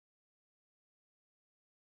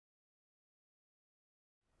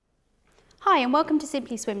Hi and welcome to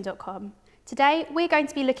simplyswim.com. Today we're going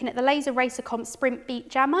to be looking at the LZR Racer Comp Sprintbeat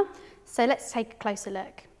jammer, so let's take a closer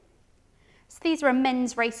look. So these are a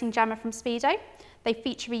men's racing jammer from Speedo. They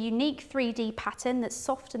feature a unique 3D pattern that's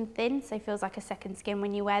soft and thin, so it feels like a second skin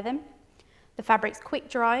when you wear them. The fabric's quick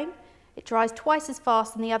drying, it dries twice as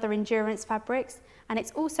fast than the other endurance fabrics, and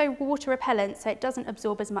it's also water repellent, so it doesn't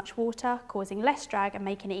absorb as much water, causing less drag and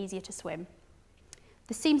making it easier to swim.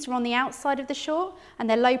 The seams are on the outside of the short and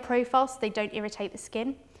they're low profile so they don't irritate the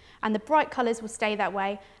skin, and the bright colours will stay that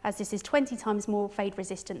way as this is 20 times more fade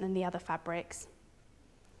resistant than the other fabrics.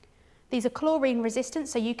 These are chlorine resistant,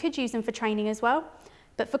 so you could use them for training as well,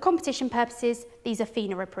 but for competition purposes these are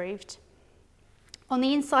FINA approved. On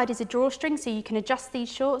the inside is a drawstring so you can adjust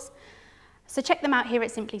these shorts, so check them out here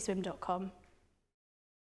at simplyswim.com.